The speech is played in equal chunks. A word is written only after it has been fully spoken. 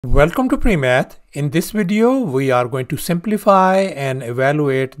Welcome to PreMath. In this video, we are going to simplify and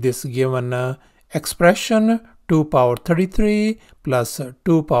evaluate this given expression 2 power 33 plus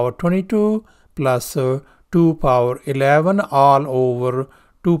 2 power 22 plus 2 power 11 all over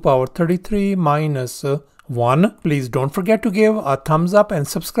 2 power 33 minus 1. Please don't forget to give a thumbs up and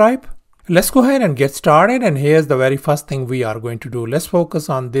subscribe. Let's go ahead and get started, and here's the very first thing we are going to do. Let's focus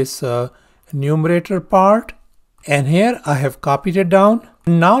on this numerator part, and here I have copied it down.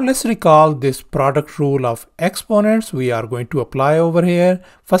 Now let's recall this product rule of exponents we are going to apply over here.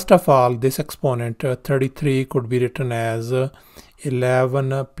 First of all, this exponent 33 could be written as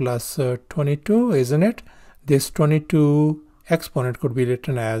 11 plus 22, isn't it? This 22 exponent could be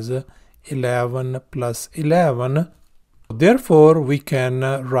written as 11 plus 11. Therefore, we can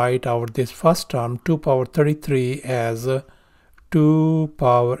write out this first term 2 power 33 as 2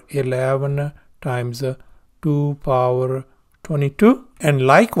 power 11 times 2 power 22, and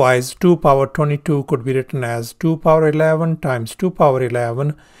likewise 2 power 22 could be written as 2 power 11 times 2 power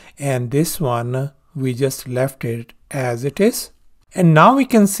 11, and this one we just left it as it is. And now we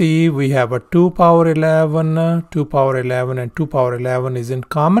can see we have a 2 power 11, 2 power 11 and 2 power 11 is in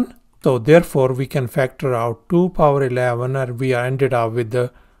common. So therefore we can factor out 2 power 11, and we are ended up with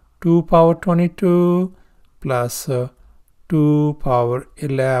the 2 power 22 plus 2 power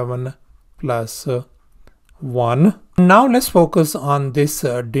 11 plus 1. Now let's focus on this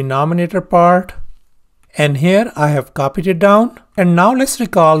denominator part, and here I have copied it down. And now let's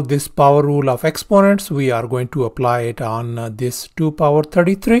recall this power rule of exponents. We are going to apply it on this 2 power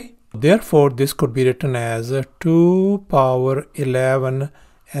 33. Therefore this could be written as 2 power 11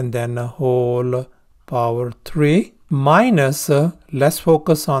 and then a whole power 3 minus, let's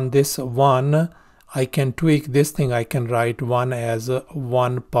focus on this 1. I can tweak this thing. I can write 1 as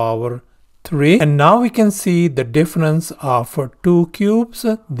 1 power 3, and now we can see the difference of 2 cubes,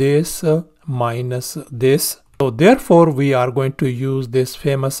 this minus this. So therefore we are going to use this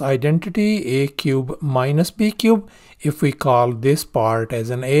famous identity a cube minus b cube. If we call this part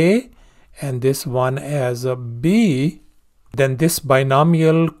as an a and this one as a b, then this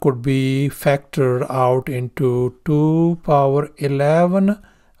binomial could be factored out into 2 power 11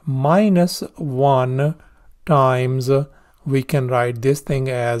 minus 1 times, we can write this thing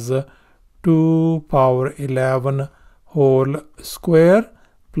as 2 power 11 whole square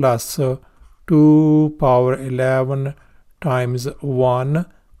plus 2 power 11 times 1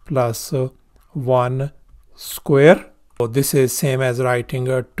 plus 1 square. So this is same as writing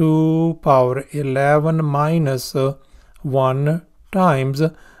 2 power 11 minus 1 times,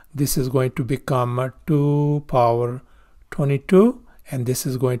 this is going to become 2 power 22, and this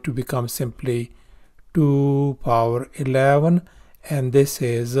is going to become simply 2 power 11, and this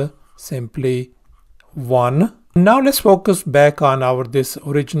is simply 1. Now let's focus back on our this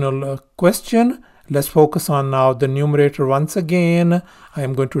original question. Let's focus on now the numerator once again. I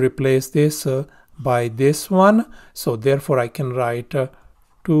am going to replace this by this one. So therefore I can write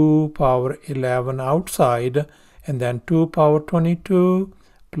 2 power 11 outside, and then 2 power 22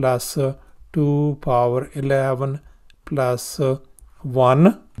 plus 2 power 11 plus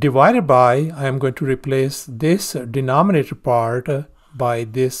 1 divided by, I am going to replace this denominator part by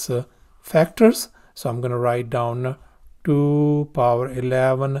this factors. So I'm going to write down 2 power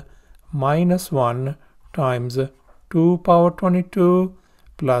 11 minus 1 times 2 power 22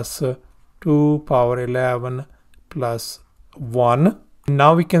 plus 2 power 11 plus 1.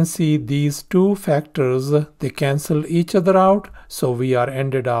 Now we can see these two factors, they cancel each other out, so we are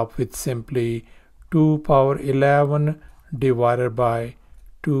ended up with simply 2 power 11 divided by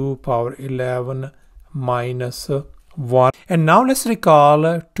 2 power 11 minus 1. And now let's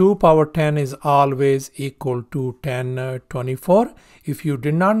recall 2 power 10 is always equal to 1024. If you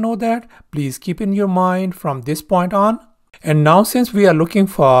did not know that, please keep in your mind from this point on. And now since we are looking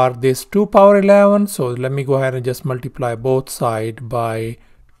for this 2 power 11, so let me go ahead and just multiply both sides by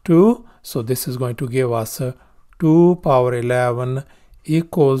 2. So this is going to give us 2 power 11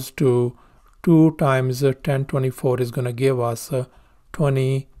 equals to 2 times 1024 is going to give us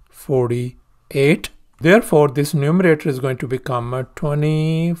 2048. Therefore, this numerator is going to become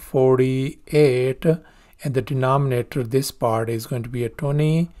 2048, and the denominator, this part, is going to be a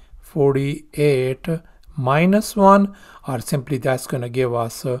 2048 minus 1, or simply that's going to give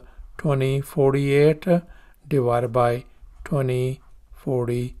us 2048 divided by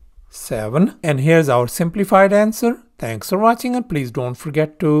 2047. And here's our simplified answer. Thanks for watching, and please don't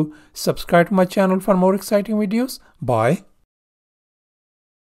forget to subscribe to my channel for more exciting videos. Bye.